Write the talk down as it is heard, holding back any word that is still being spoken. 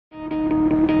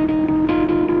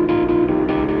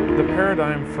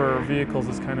paradigm for vehicles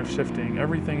is kind of shifting.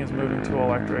 Everything is moving to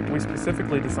electric. We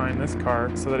specifically designed this car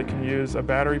so that it can use a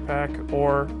battery pack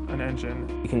or an engine.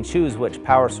 You can choose which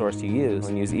power source you use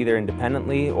and use either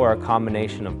independently or a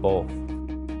combination of both.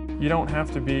 You don't have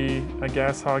to be a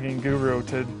gas-hogging guru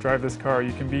to drive this car.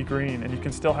 You can be green and you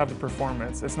can still have the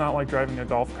performance. It's not like driving a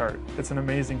golf cart. It's an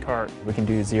amazing car. We can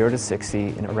do 0 to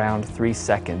 60 in around 3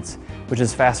 seconds, which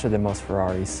is faster than most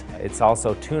Ferraris. It's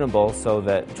also tunable so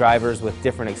that drivers with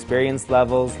different experience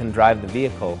levels can drive the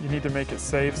vehicle. You need to make it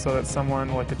safe so that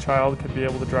someone like a child could be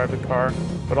able to drive the car,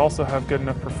 but also have good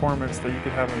enough performance that you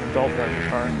could have an adult drive the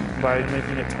car. By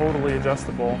making it totally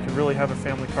adjustable, you can really have a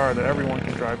family car that everyone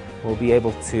can drive. We'll be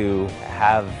able to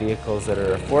have vehicles that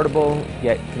are affordable,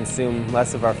 yet consume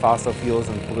less of our fossil fuels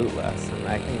and pollute less, and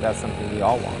I think that's something we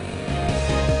all want.